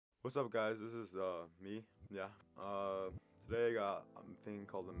What's up, guys? This is me. Yeah. Today I got a thing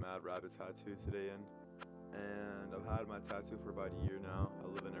called the Mad Rabbit tattoo today in, and I've had my tattoo for about a year now. I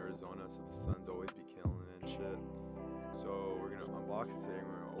live in Arizona, so the sun's always be killing it and shit. So we're gonna unbox it today and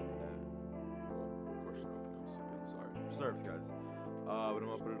we're gonna open it. Well, of course we're gonna open it. I'm stupid. I'm sorry. I'm nervous, guys. But I'm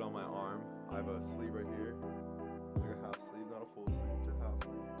gonna put it on my arm. I have a sleeve right here, like a half sleeve, not a full sleeve. It's a half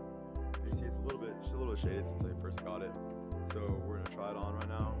sleeve. You see, it's just a little bit shaded since I first got it. So we're gonna try it on right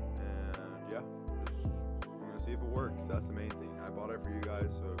now, and yeah, we're gonna see if it works. That's the main thing. I bought it for you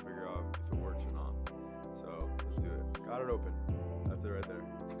guys, so figure out if it works or not. So let's do it. Got it open. That's it right there.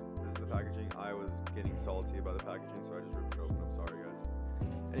 This is the packaging. I was getting salty about the packaging, so I just ripped it open. I'm sorry, guys.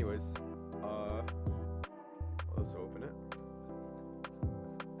 Anyways, let's open it.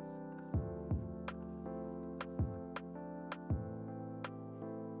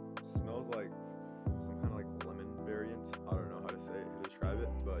 Smells like some kind of like lemon variant. I don't know how to describe it,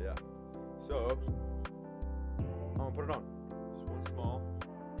 but yeah. So I'm gonna put it on. Just one small.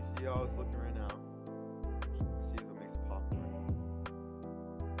 You see how it's looking right now. See if it makes it pop more.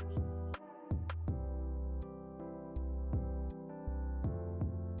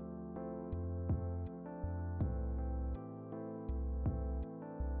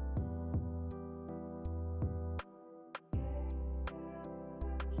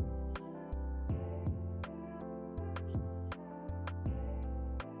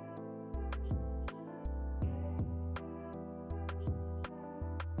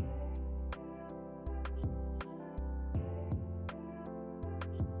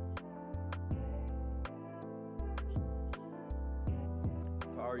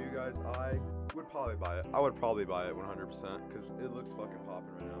 If I were you guys, I would probably buy it. I would probably buy it 100% because it looks fucking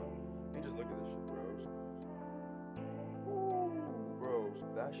popping right now. And just look at this shit, bro. Ooh, bro,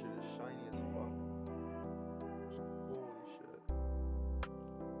 that shit is shiny as fuck. Holy shit.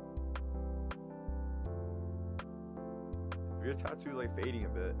 If your tattoo's like fading a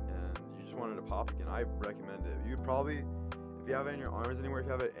bit and you just wanted to pop again, I recommend it. You probably, if you have it in your arms anywhere, if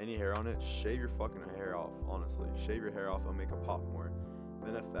you have any hair on it, shave your fucking hair off. Honestly, shave your hair off. It'll make it pop more.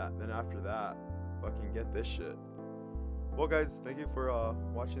 Then after that, fucking get this shit. Well, guys, thank you for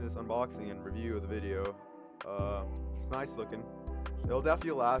watching this unboxing and review of the video. It's nice looking. It'll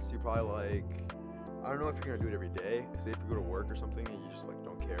definitely last you probably like, I don't know if you're gonna do it every day. Say if you go to work or something and you just like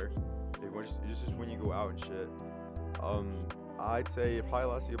don't care. It's just when you go out and shit. I'd say it probably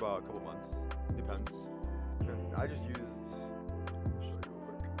lasts you about a couple months. Depends. I just used. I'll show you real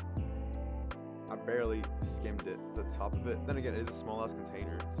quick. I barely skimmed it, the top of it. Then again, it is a small ass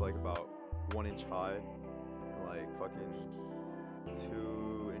container. It's like about 1 inch high and like fucking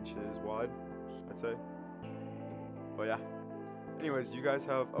 2 inches wide, I'd say. But yeah. Anyways, you guys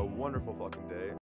have a wonderful fucking day.